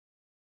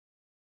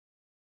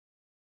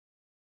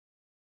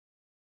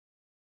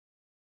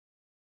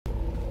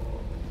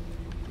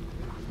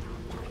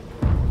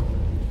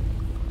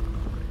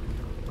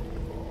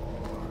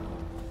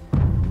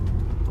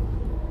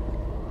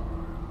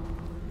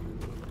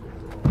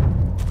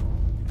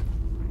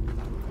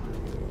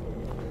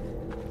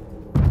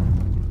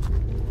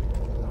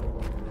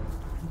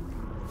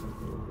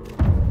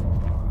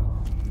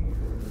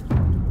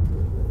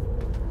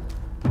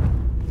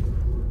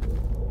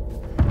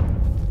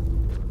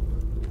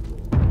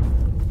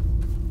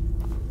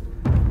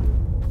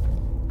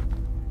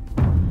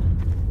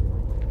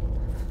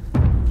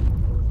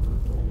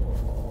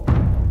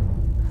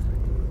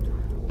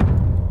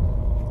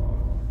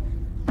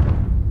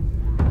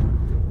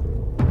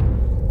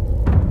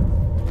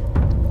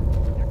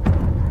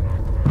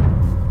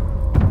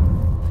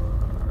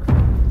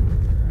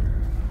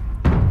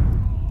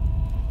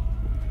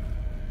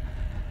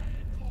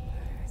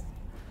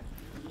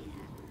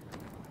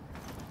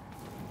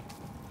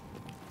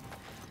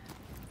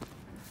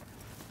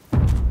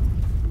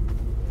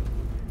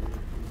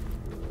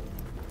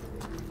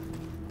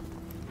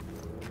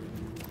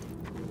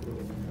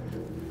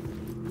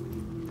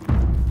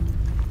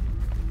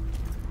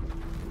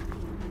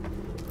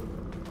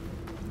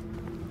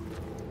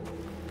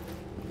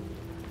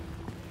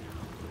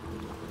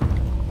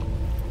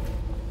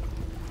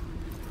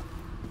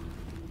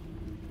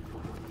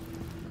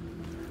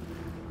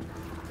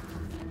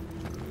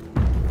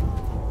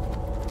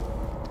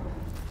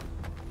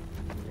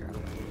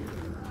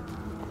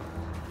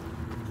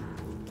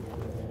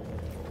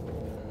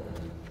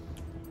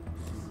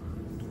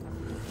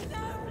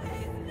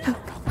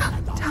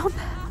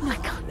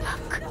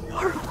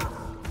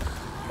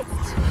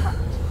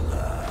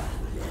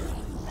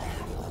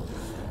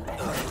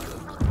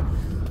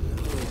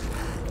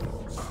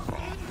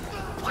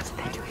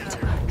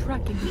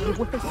me away.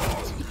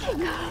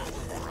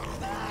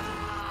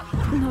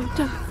 No,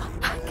 don't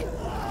fight back.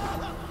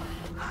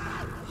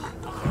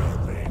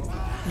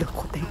 Look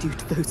what they do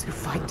to those who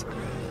fight.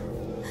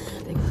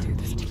 They will do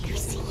this to you.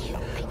 See you.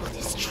 They will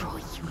destroy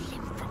you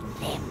limb from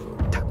limb.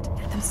 Don't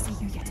let them see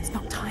you yet. It's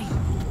not time.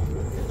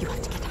 You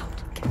have to get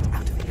out. Get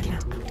out of here. Get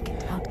out.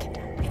 Get out. Get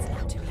out. It's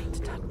now too late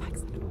to turn back.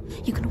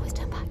 You can always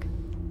turn back.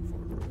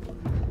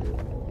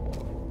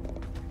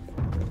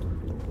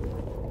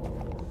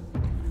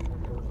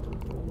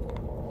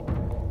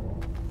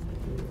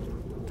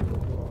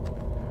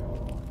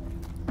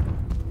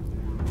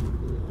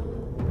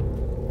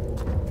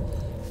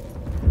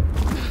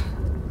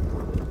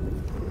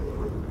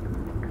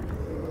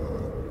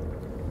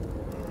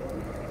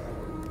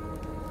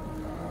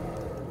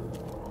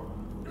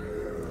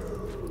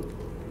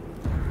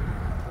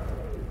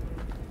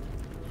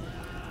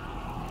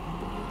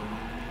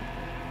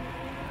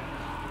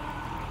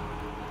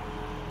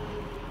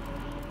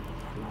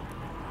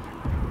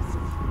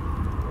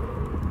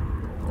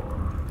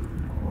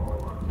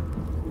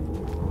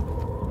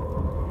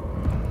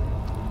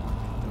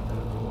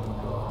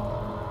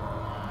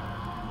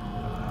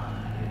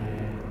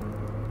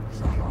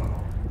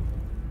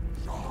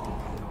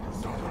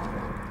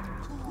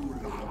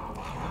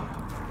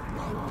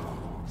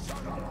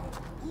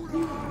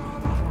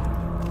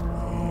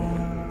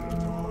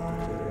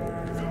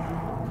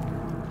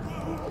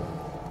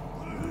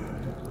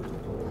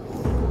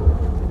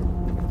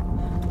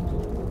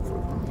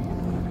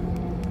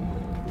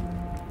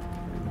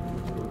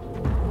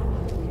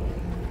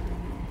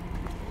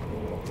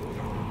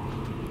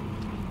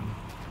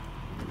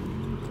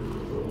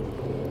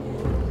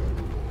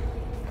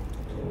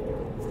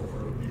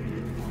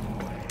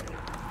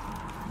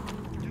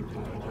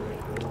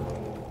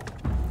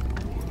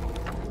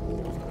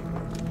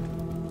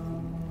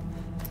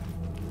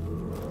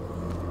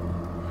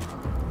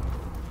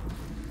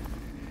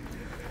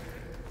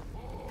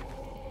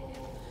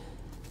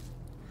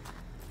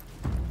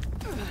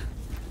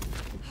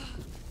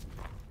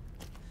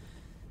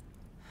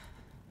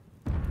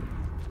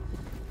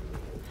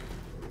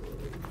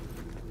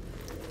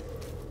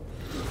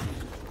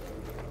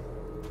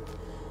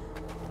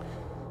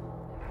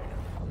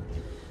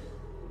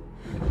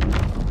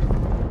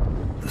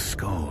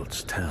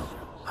 Tell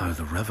how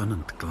the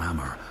revenant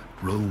glamour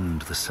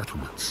roamed the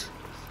settlements,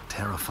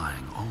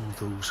 terrifying all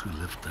those who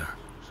lived there.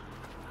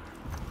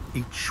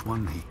 Each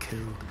one he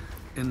killed,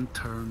 in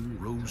turn,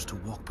 rose to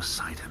walk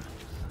beside him.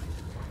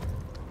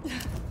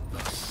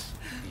 Thus,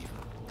 evil.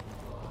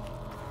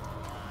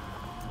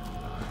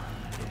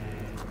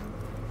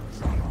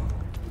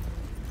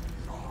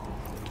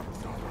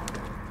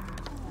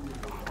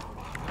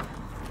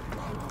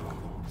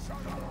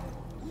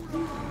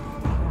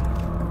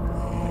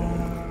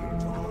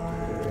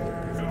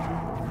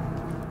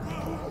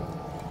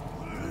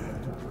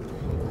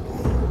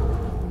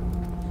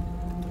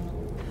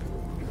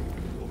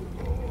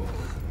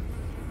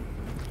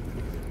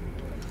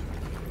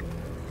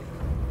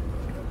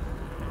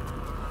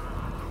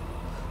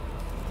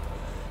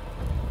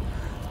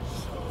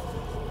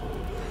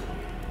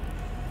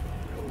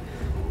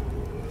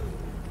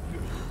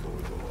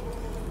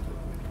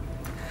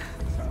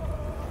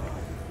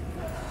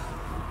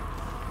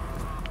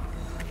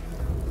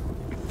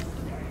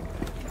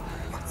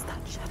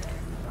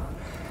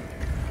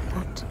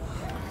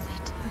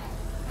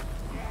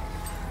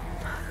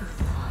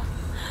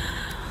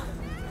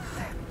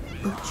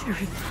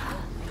 Butchering her.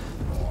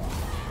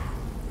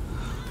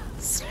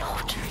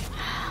 Slaughtering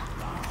her.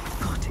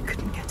 Thought it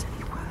couldn't get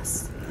any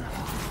worse.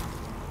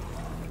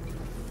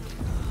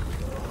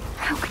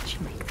 How could you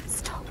make them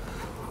stop?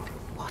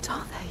 What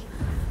are they?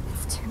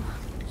 It's too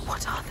much.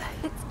 What are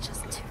they? It's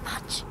just too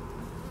much.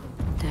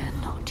 They're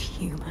not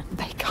human.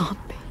 They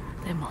can't be.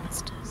 They're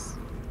monsters.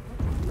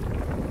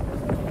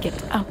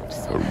 Get out.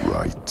 A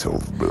rite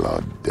of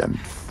blood and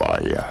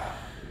fire.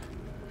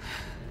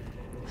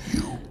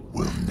 You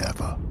will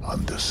never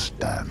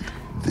understand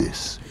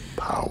this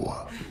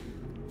power.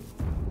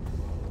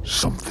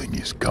 Something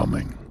is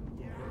coming.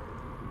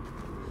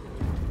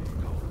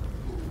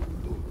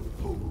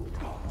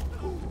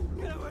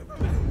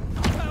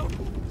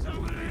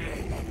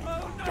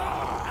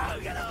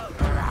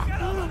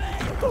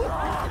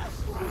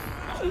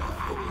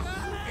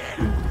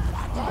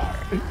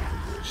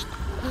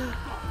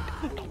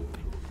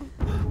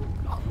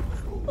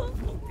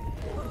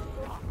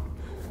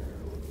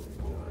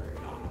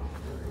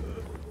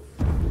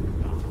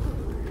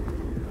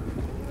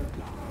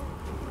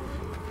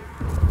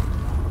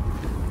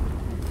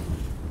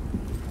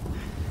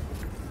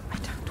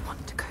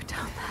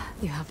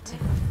 You have to.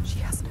 She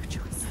has no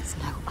choice. There's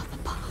no other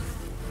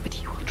path.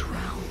 But you are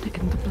drowned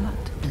in the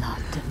blood.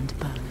 Blood and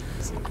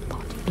bones. And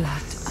body.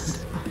 Blood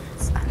and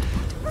bones and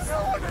body. I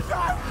don't want to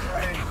die!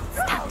 I can't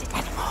stand it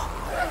anymore.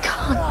 I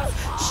can't.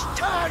 Shh,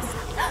 don't.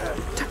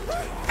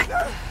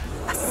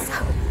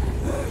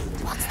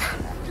 What's that?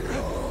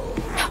 No,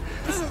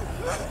 listen.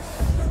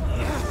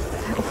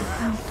 They're all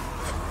around.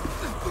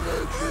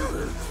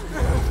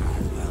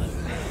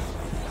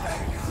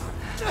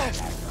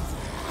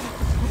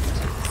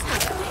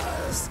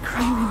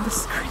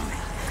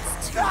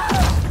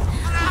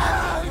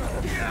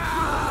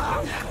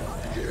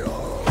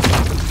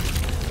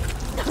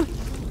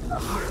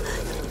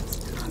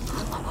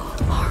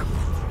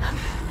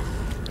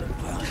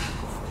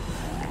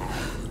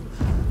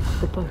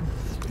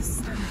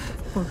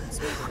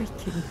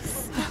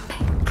 Achilles.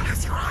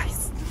 Close your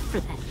eyes.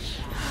 Revenge.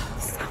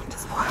 The sound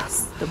is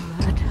worse. The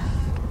murder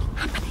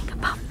happening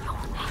above your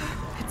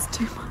head. It's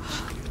too much.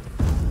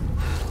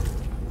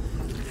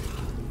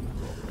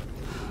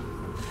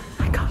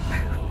 I can't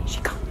move.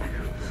 She can't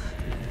move.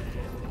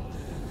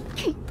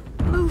 Keep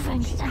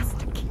moving. She has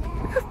to keep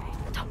moving.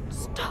 Don't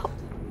stop.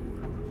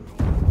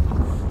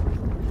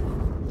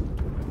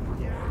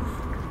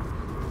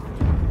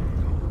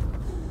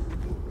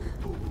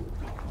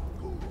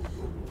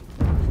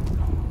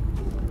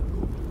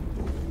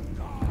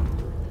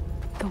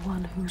 The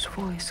one whose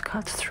voice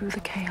cuts through the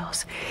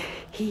chaos.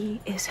 He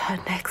is her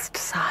next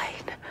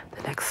sign,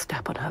 the next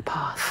step on her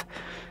path.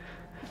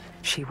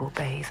 She will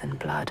bathe in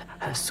blood,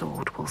 her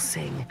sword will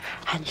sing,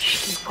 and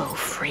she will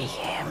free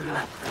him.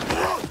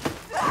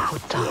 Or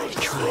die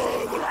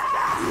trying.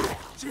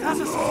 She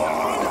has us!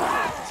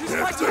 She's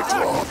fighting back!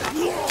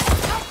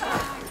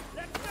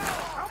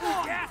 Come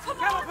on!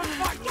 Gallop and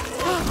fight!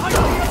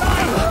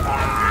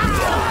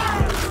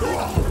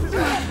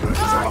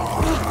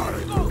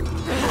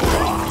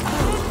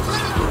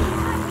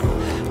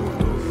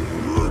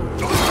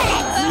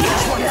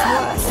 Which one is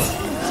worse?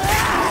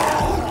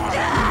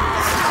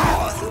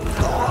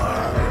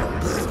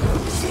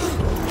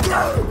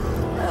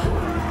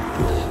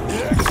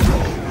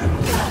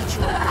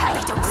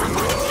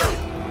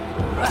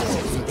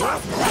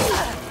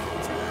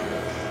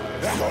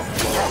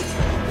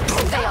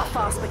 They are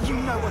fast, but you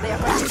know what they are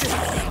going to do.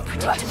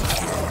 Protect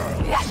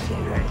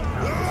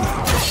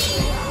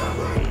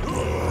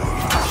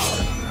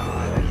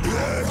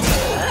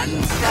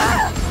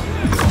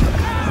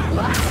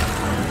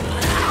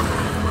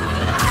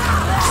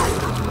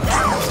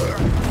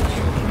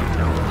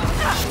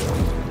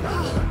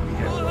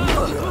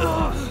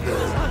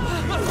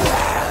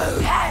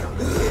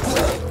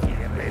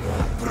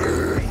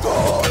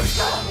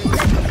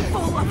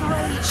full of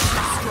rage.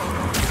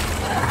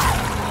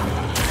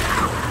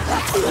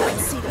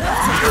 Let's see the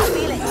person.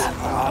 Feel it.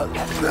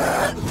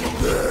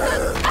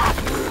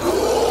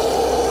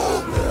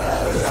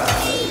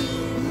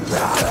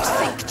 Don't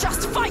think,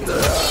 just fight.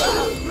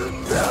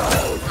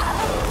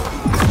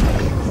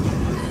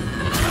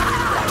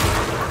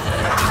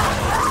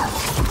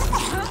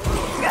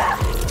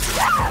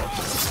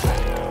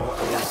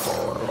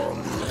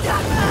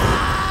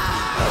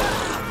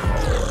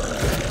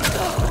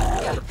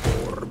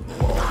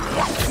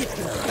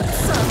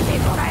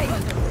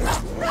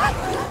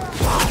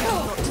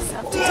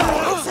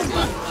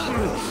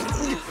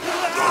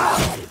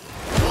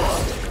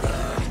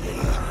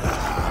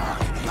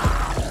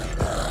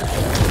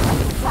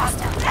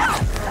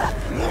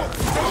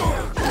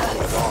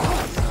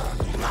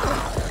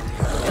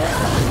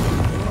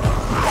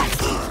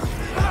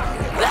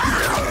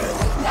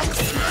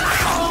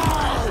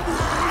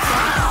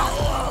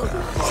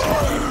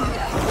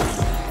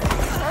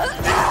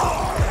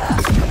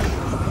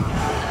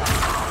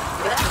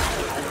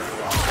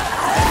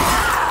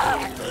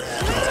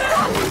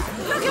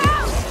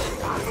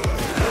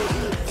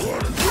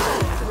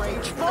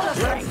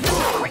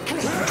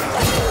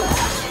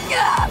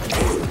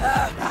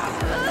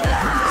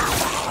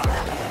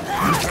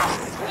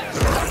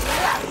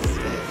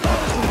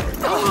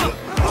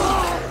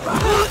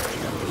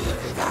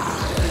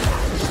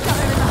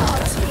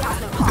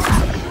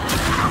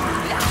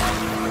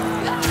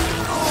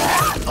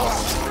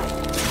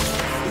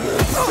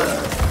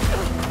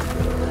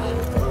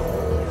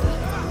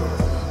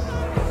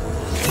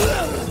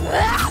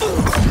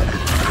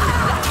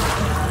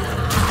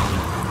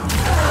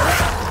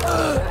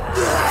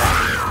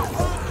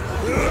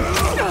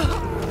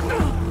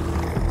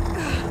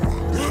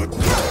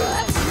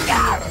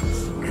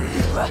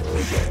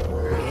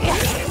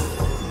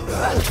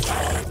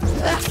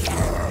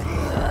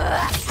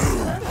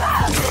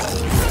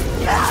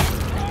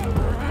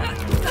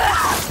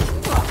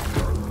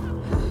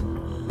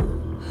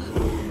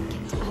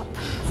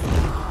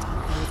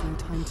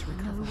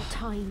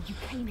 You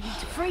came here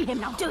to free him,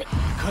 now do it!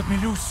 Cut me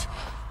loose!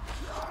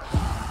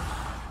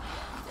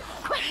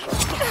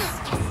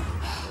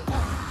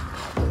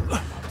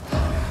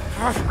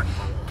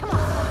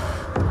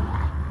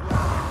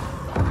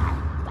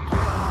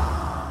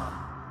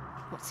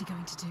 What's he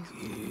going to do?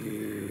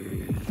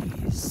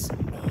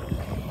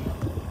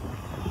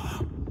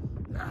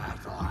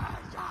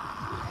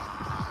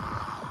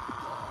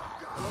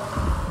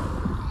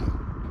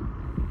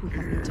 We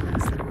have no time,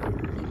 Senua.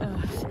 The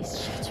earth is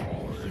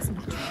shattering. He is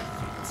not ready.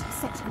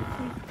 Set him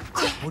free.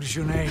 What is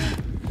your name?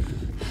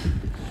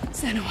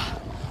 Senua.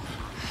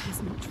 He is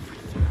not free.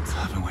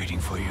 I've been waiting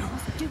for you.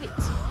 Do it!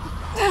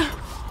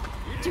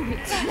 Do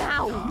it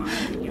now!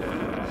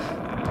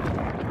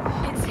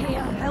 It's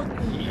here, help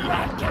me!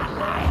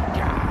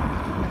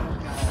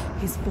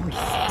 His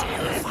voice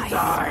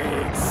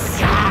terrifies.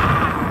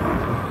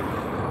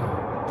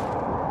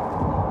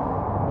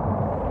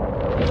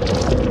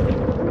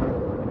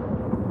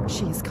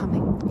 She is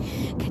coming.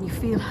 Can you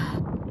feel her?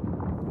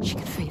 She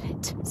can feel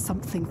it.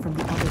 Something from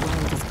the other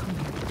world is coming.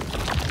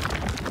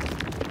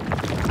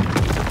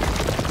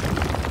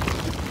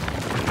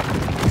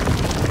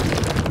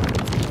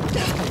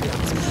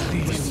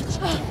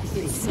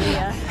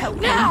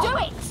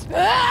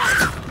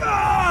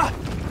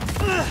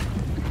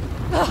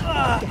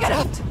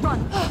 Don't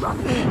run! Run!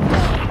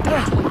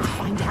 Don't wait to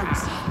find out.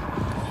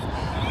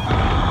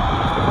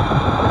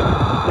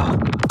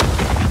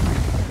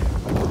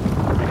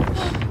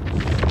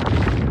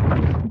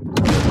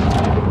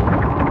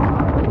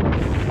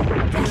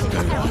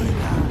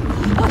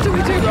 What do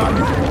we do? Run!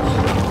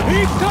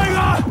 Eat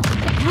Tiger!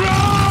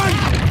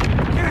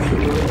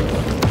 Run!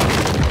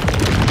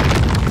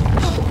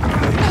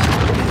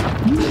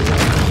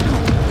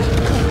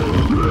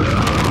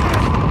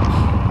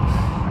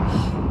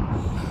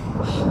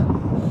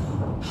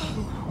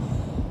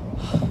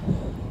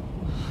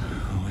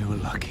 We were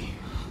lucky.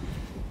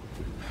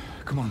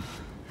 Come on.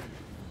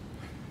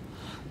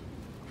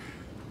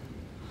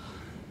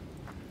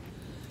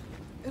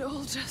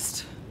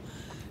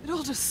 It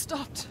all just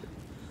stopped.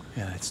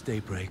 Yeah, it's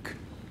daybreak.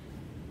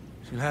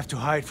 She'll have to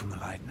hide from the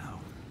light now.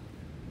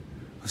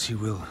 But she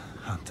will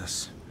hunt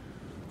us.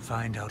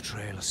 Find our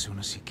trail as soon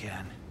as he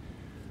can.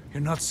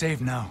 You're not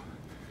safe now.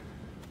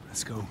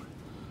 Let's go.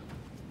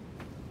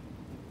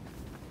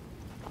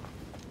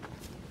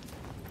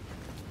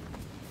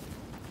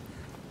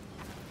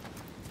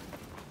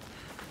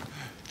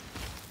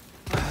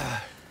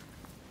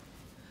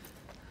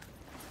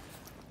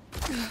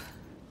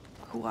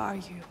 Who are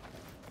you?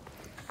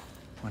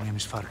 My name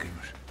is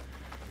Fargrimur.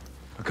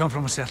 I come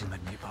from a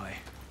settlement nearby.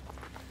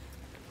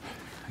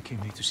 I came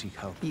here to seek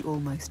help. He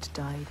almost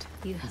died.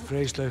 You The helped.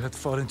 Freyslag had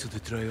fallen to the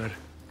Draugar.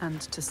 And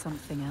to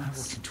something I walked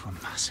else. into a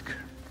massacre,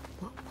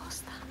 What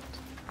was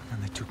that?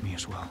 and they took me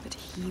as well. But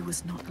he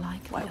was not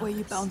like Why the were you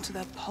others. bound to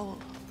that pole?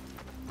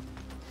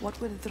 What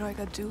were the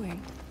Draugar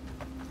doing?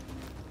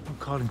 I'm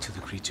calling to the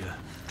creature,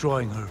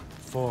 drawing her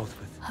forth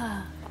with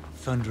Her.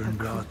 thunder A and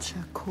blood,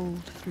 creature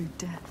called through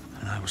death.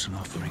 and I was an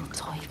offering.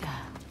 Tiger.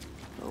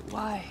 But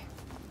why?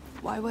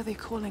 Why were they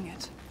calling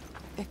it?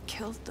 It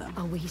killed them.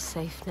 Are we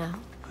safe now?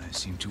 I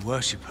seem to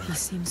worship He her.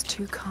 seems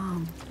too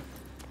calm.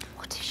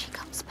 What if she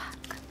comes back?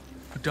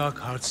 Her dark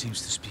heart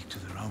seems to speak to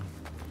their own.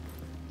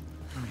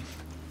 I mean,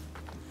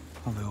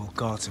 all the old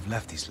gods have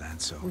left these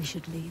lands, so We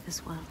should leave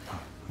as well.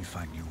 we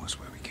find new ones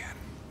where we can.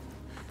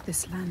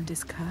 This land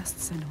is cursed,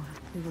 Senua.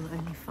 We will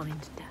only find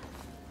death.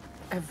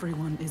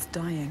 Everyone is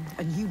dying,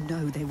 and you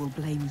know they will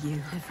blame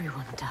you.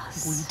 Everyone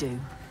does. We do.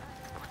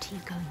 What are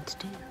you going to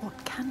do?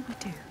 What can we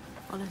do?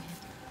 Follow him.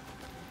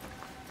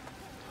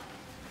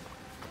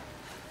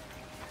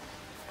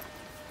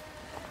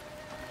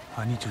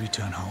 I need to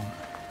return home,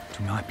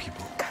 to my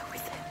people. Go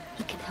with him.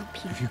 He can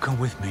help you. If you come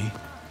with me,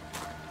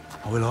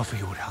 I will offer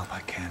you what help I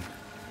can.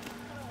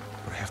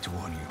 But I have to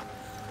warn you,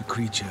 the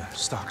creature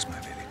stalks my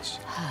village.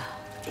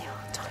 Ill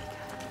tiger.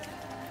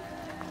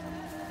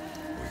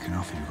 We can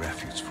offer you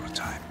refuge for a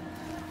time,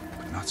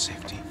 but not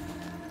safety.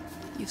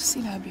 You've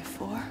seen her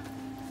before?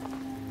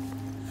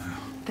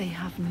 They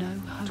have no To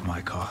hope.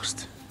 my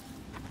cost.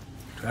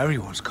 To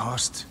everyone's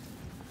cost.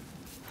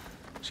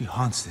 She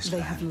haunts this They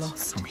land, have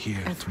lost from here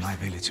to my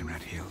everything. village in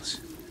Red Hills.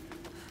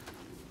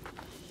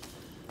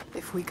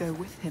 If we go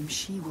with him,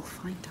 she will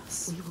find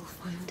us. We will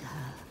find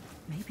her.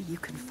 Maybe you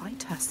can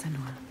fight her,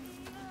 Senua.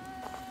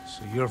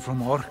 So you're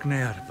from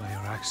Orkneyr by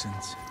your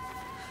accent.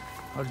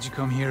 How did you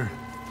come here?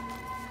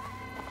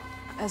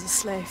 As a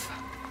slave.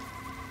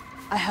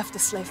 I have the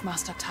slave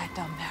master tied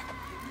down there.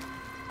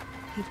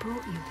 He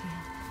brought you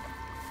here.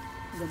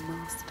 The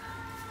master.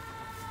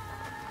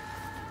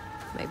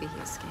 Maybe he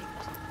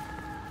escaped.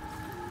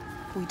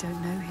 We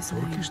don't know his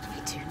name. Thorkist?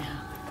 We do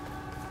now.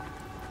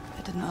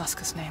 I didn't ask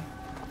his name.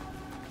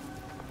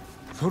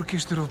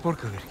 Thorkistur of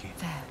Borgarvirki.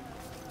 There.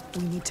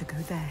 We need to go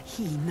there.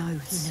 He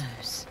knows. He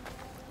knows.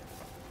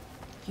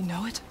 You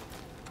know it?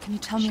 Can you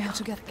tell me how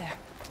to get there?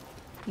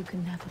 You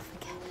can never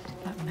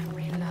forget. That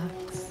memory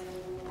lurks.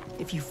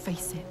 If you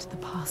face it, the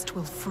past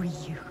will free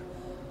you.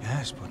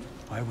 Yes, but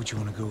why would you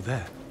want to go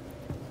there?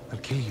 They'll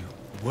kill you.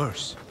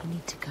 Worse. You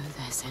need to go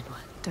there, Senua.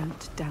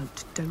 Don't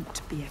doubt.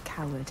 Don't be a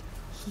coward.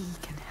 He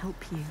can help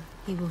you.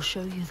 He will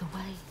show you the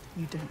way.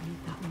 You don't need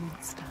that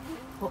monster.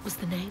 What was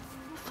the name?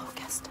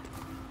 Thorkest.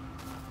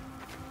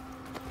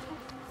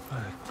 By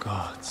the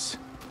gods.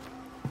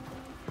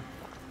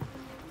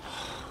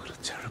 What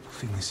a terrible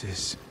thing this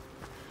is.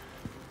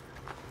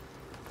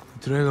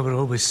 The Draugar were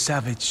always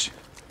savage.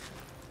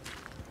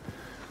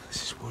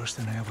 This is worse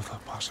than I ever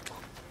thought possible.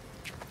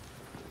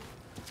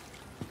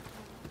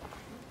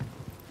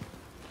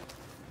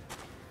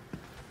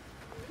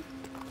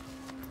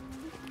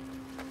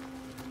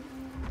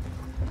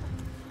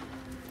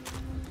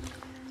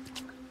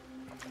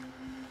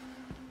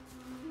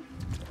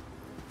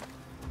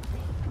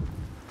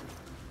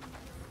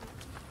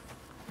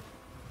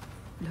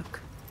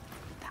 Look.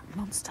 That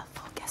monster,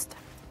 Thorkest,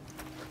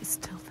 is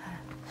still there.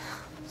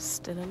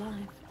 Still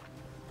alive.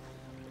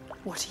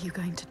 What are you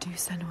going to do,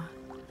 Senua?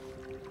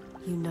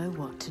 You know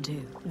what to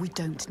do. We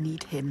don't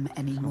need him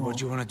anymore. What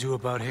do you want to do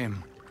about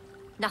him?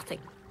 Nothing.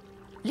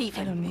 Leave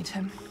I him. don't need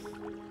him.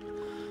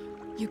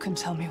 You can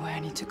tell me where I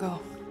need to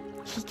go.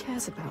 He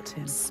cares about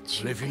him.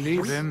 Well, if you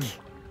leave him,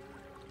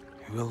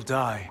 he will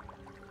die.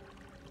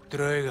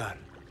 Draugar.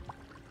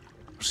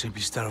 Or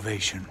simply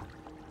starvation.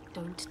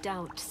 Don't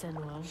doubt,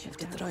 Senua. If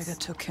the Draugar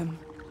took him,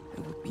 it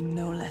it would be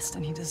no less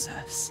than he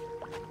deserves.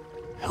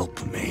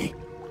 Help me.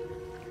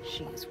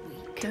 She is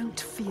weak. Don't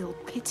feel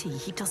pity.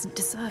 He doesn't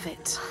deserve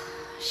it.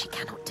 She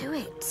cannot do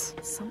it.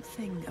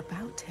 Something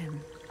about him.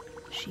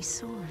 She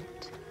saw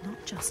it.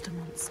 Not just a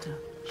monster.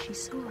 She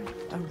saw it.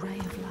 A ray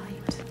of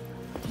light.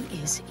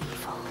 He is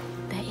evil.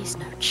 There is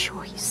no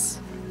choice.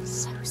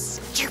 So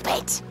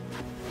stupid!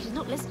 She's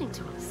not listening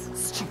to us.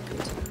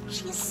 Stupid.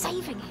 She is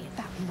saving him.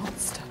 That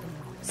monster.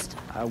 The monster.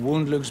 Our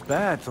wound looks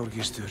bad,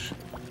 Thorgistur.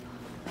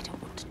 I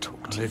don't want to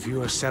talk to Well, if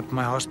you accept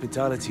my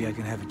hospitality, I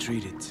can have it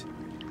treated.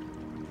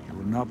 You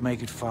will not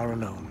make it far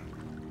alone.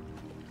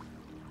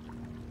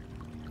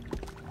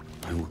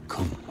 I will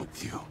come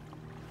with you,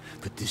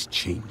 but this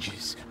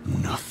changes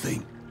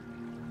nothing.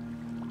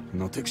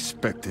 Not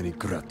expect any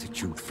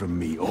gratitude from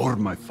me or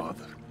my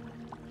father.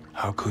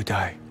 How could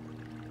I?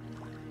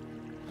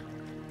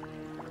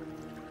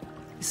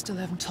 You still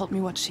haven't told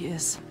me what she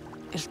is.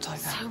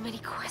 Iltoiga. So many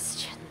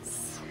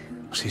questions.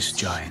 She's a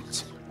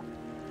giant.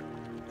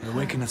 They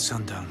awaken at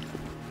sundown.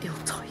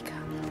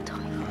 Iltoiga.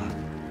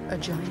 Time. A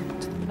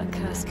giant. A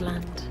cursed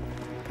land.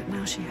 But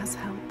now she has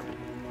help.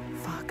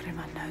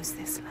 Fargrimr knows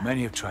this land.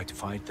 Many have tried to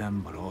fight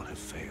them, but all have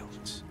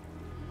failed.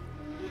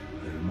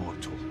 They're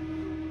immortal.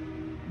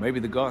 Maybe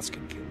the gods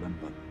can kill them,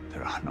 but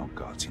there are no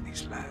gods in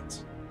these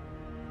lands.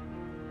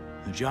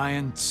 The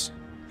giants,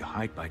 they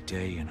hide by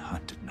day and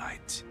hunt at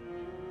night.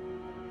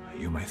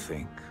 You may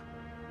think,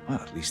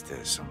 well, at least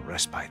there's some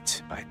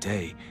respite by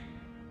day.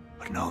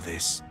 But know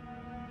this,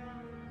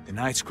 the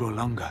nights grow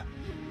longer.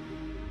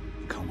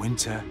 And come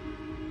winter,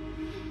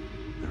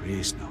 there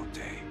is no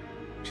day,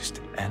 just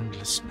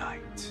endless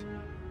night.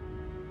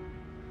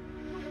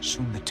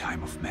 Soon the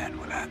time of man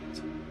will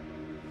end.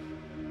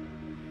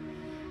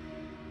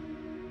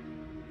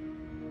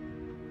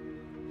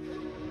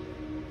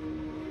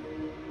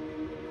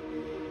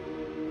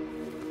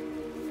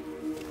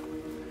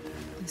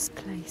 This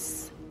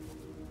place.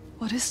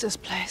 What is this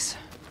place?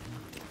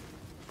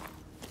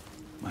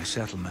 My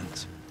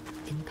settlement.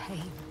 In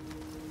pain.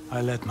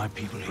 I led my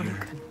people here,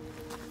 Broken.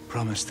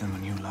 promised them a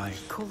new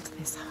life, Called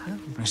this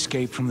home. an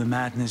escape from the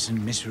madness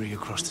and misery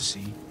across the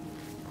sea.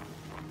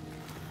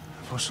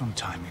 For some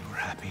time we were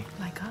happy.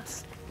 Like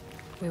us.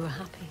 We were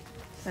happy.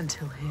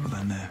 Until him. But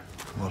then the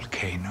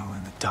volcano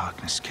and the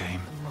darkness came.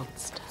 A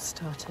monster.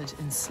 Started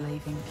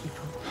enslaving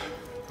people.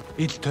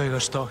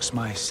 Iltoiga stalks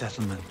my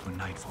settlement when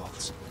night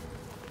falls.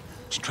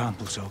 She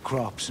tramples our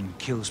crops and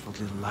kills what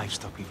little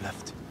livestock we've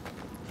left.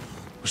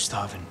 We're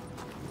starving.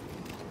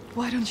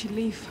 Why don't you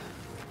leave?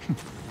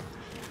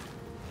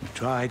 We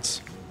tried.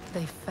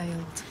 They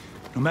failed.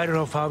 No matter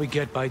how far we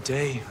get by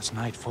day, as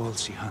night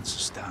falls, she hunts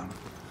us down.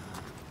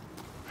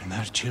 And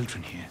there are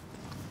children here.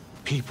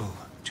 People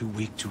too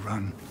weak to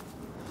run.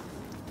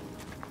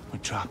 We're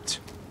trapped.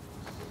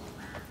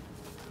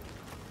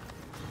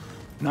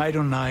 Night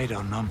on night,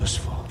 our numbers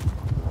fall.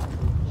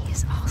 He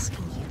is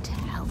asking you to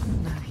help.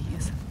 No, he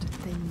isn't.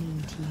 They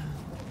need you.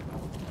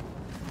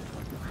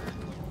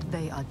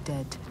 They are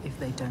dead if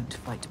they don't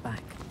fight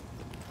back.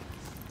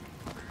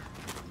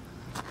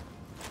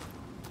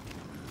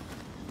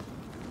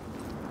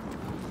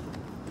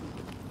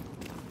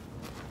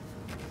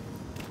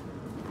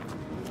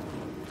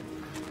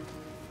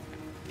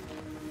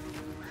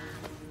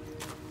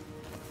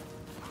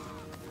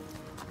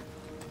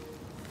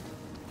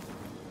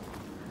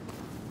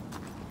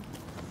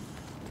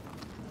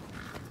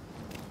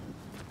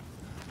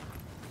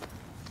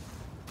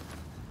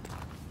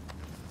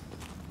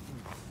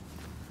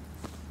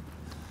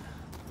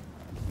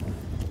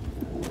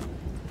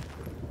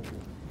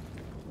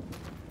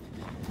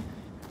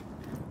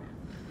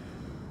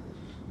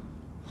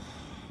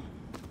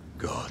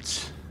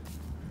 Gods.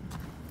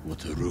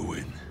 What a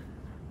ruin.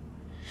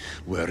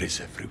 Where is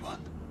everyone?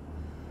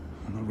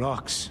 On the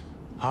rocks.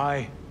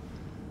 High.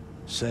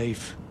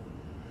 Safe.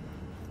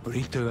 But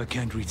Iltoiga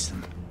can't reach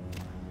them.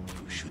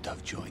 You should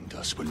have joined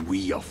us when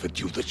we offered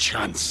you the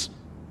chance.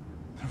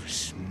 There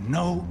is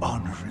no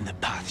honor in the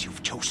path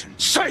you've chosen.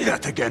 Say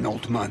that again,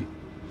 old man,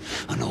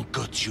 and I'll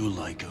gut you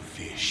like a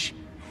fish.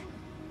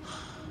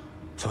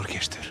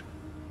 Thorgistur,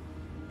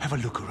 have a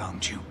look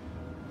around you.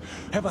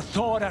 Have a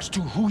thought as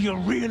to who your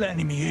real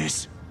enemy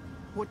is.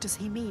 What does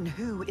he mean?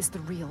 Who is the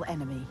real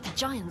enemy? The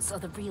giants are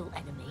the real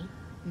enemy.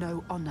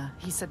 No honor.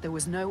 He said there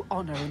was no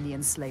honor in the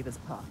enslaver's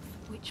path.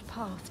 Which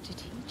path did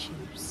he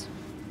choose?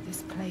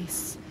 This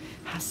place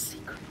has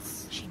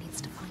secrets. She needs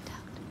to find out.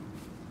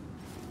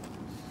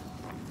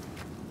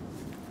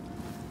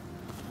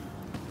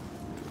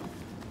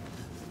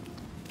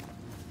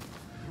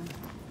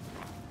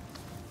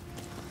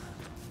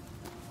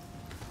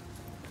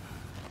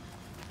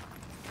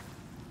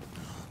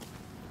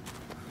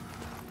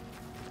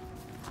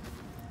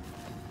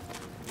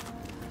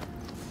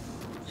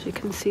 She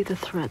can see the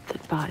thread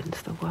that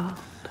binds the world,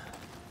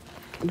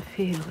 can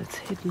feel its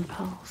hidden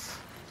pulse,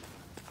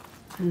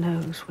 and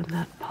knows when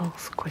that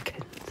pulse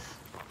quickens.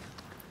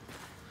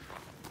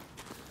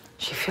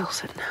 She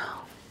feels it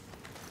now,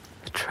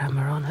 a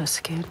tremor on her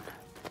skin,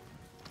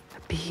 a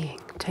being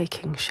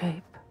taking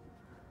shape.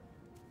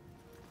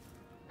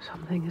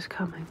 Something is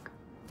coming.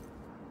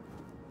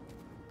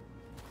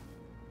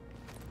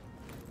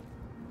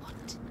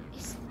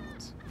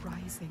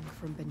 rising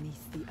from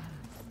beneath the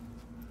earth.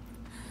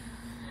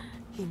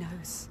 He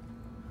knows.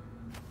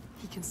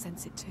 He can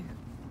sense it too.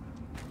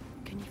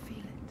 Can you feel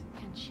it?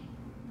 Can she?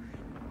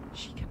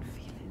 She can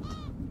feel it.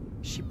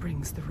 She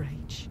brings the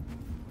rage.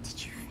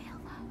 Did you feel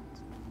that?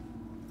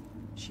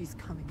 She's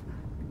coming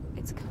back.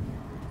 It's coming.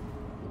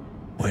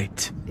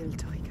 Wait. Il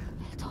Tiger.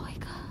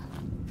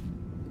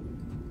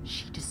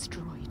 She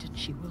destroyed and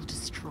she will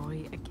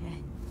destroy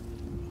again.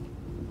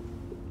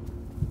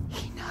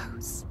 He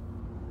knows.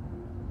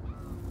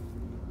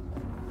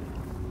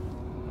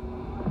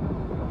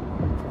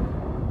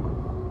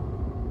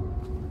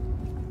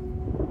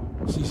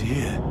 She's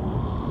here.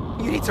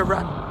 You need to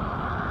run.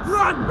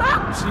 Run!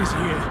 Run! She's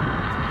here.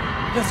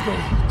 Let's go.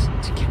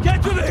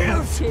 Get to the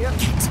hills! Here.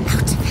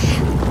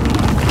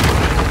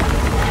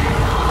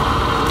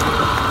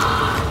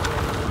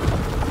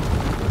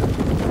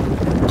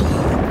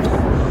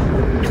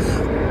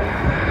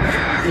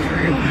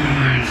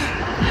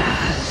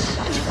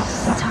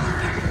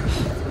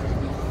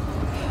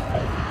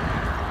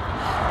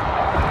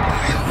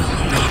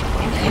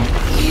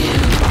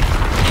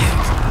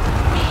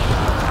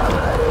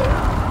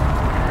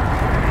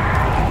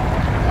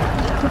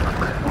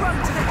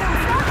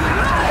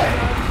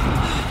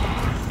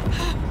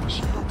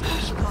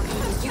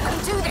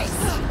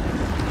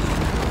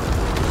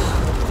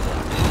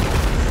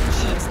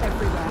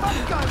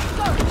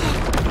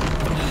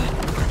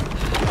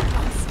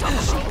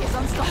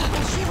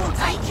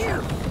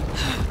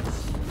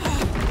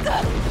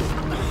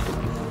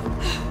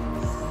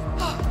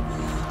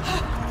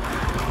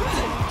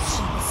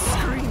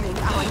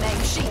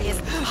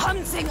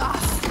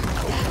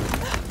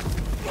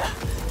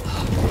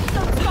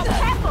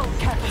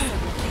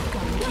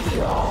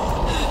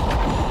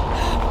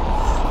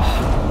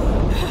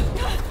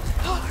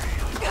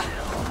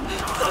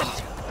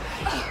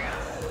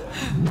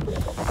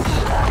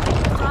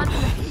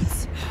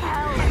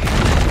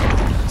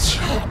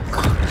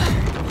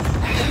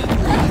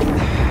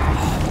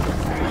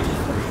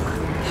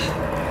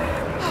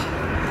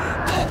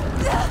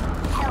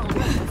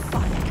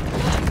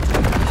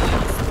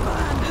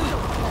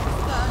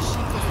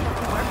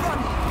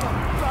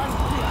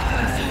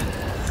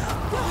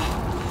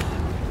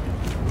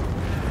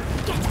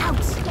 Get out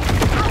of here!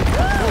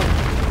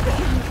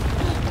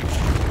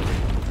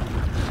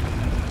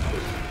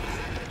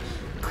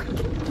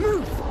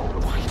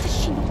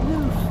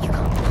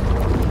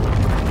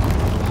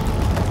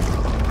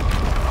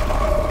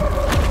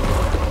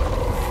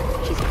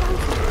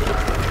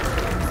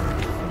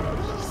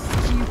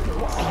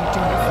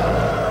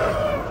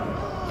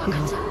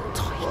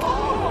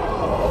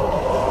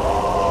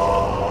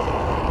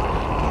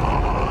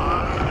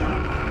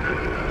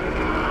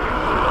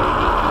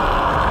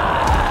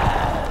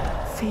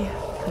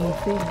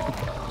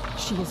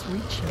 She is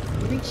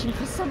reaching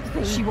for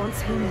something. She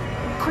wants him.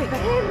 Quick! For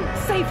him!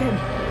 Save him!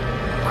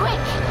 Quick!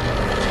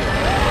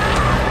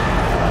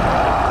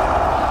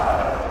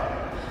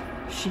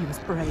 She was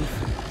brave.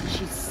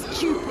 She's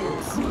stupid.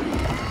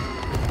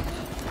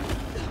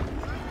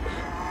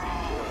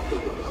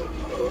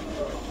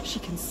 She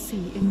can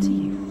see into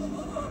you.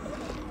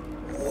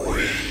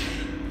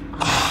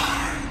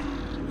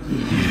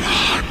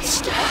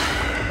 Monster!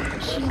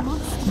 Is she a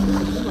monster? You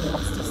are a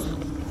monster, son.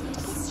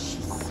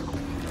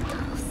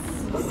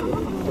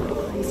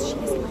 She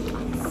is like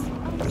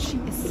us. She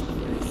is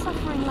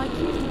suffering like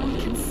you.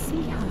 We can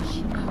see her.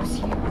 She knows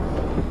you.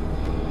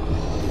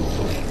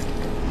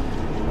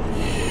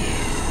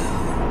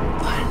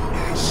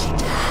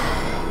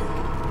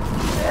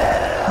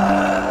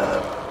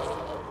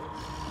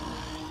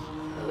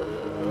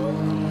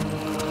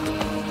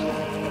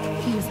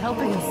 He is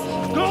helping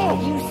us. Go!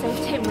 You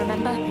saved him,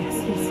 remember? Yes,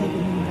 he's saving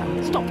you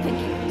now. Stop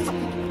thinking. Stop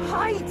thinking.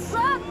 Hide!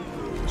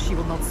 Run! She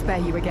will not spare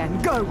you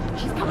again. Go!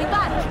 She's coming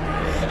back!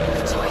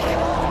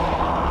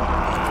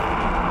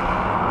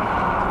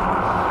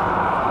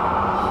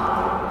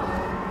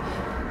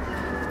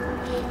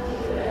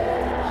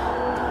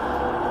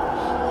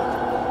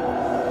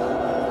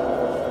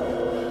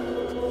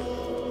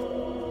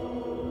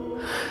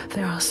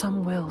 There are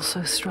some wills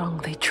so strong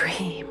they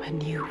dream a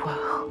new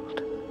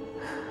world,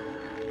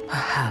 a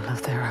hell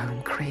of their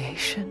own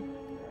creation,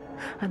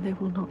 and they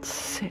will not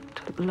sit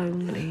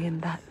lonely in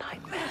that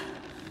nightmare.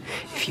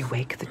 If you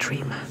wake the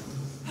dreamer,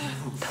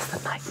 does the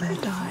nightmare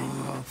die?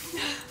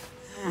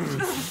 He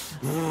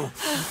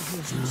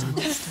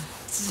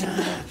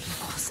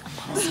was a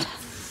monster.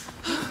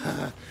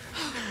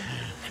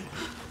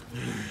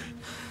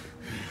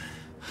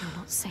 You're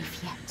not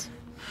safe yet.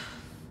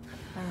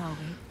 Where are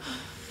we?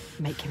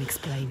 Make him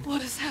explain.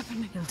 What is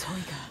happening? Il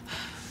Tiger.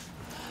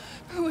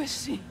 Who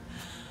is she?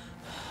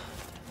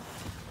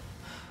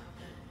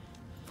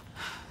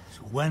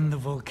 So when the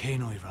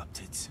volcano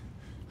erupted,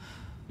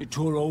 it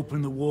tore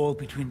open the wall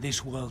between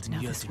this world and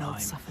Now this world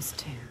Jotunheim. suffers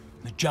too.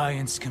 The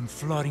giants came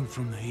flooding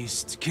from the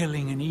east,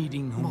 killing and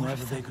eating More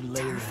whomever of they them, could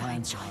lay their terrifying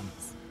hands on.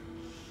 giants.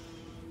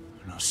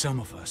 Now some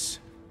of us,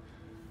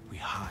 we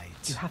hide.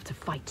 You have to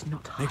fight,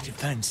 not hide. Make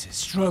defenses,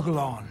 struggle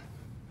on.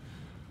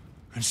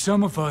 And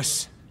some of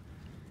us,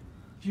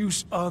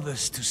 Use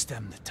others to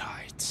stem the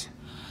tides.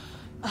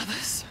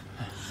 Others?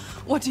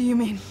 What do you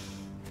mean?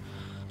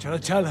 Shall I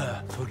tell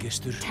her,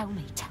 Thorgestur? Tell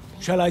me, tell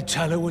me. Shall I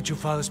tell her what your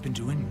father's been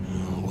doing?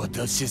 What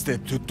else is there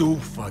to do,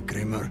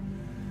 Fagrimer?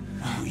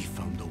 We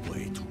found a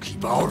way to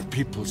keep our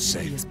people He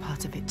safe. is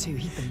part of it too.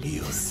 He Your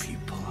believes.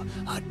 people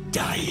are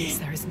dying.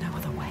 There is no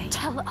other way.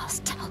 Tell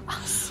us, tell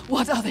us.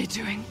 What are they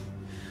doing?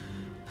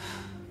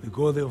 The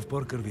Gode of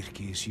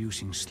Borgarvirki is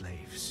using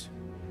slaves.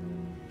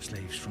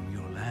 Slaves from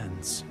your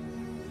lands.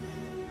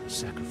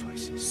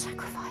 Sacrifices.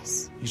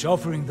 Sacrifice. He's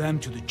offering them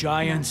to the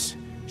giants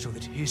so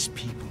that his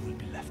people will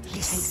be left He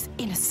alive. takes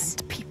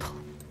innocent people.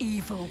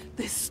 Evil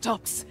This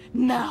stops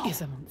now. is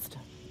a monster.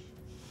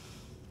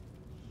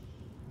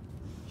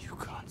 You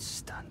can't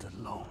stand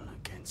alone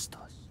against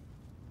us.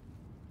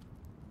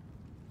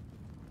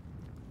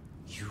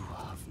 You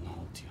have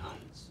no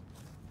chance.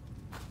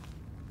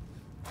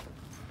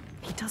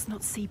 He does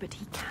not see, but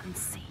he can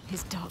see.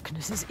 His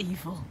darkness is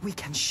evil. We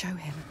can show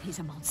him. He's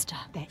a monster.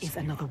 There is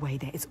another way.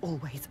 There is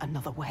always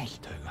another way.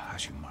 Toga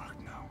has you marked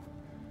now.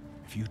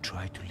 If you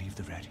try to leave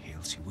the Red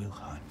Hills, he will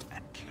hunt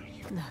and kill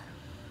you. No.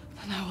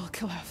 Then I will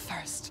kill her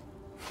first.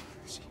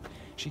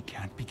 She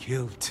can't be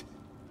killed.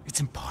 It's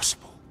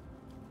impossible.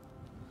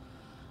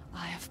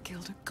 I have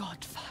killed a god,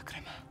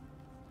 Fagrimer.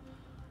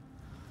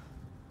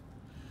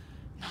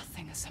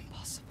 Nothing is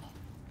impossible.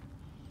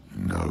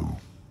 No,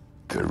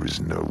 there is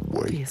no He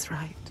way. is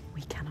right.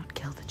 We cannot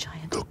kill the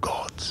giant. The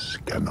gods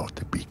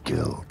cannot be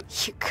killed.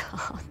 You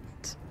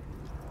can't.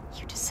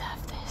 You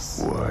deserve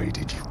this. Why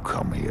did you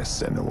come here,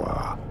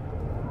 Senua?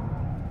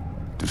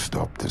 To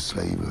stop the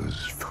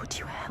slavers, You thought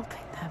you were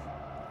helping them.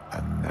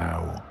 and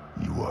now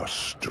you are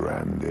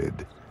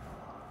stranded.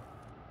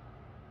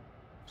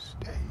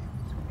 Stay.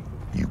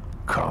 You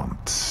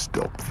can't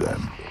stop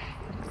them.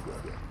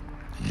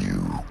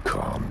 You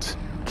can't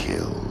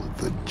kill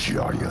the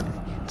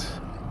giant.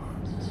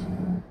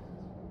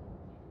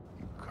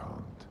 You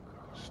can't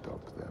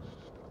stop them.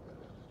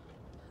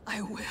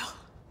 I will.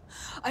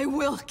 I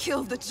will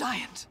kill the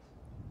giant.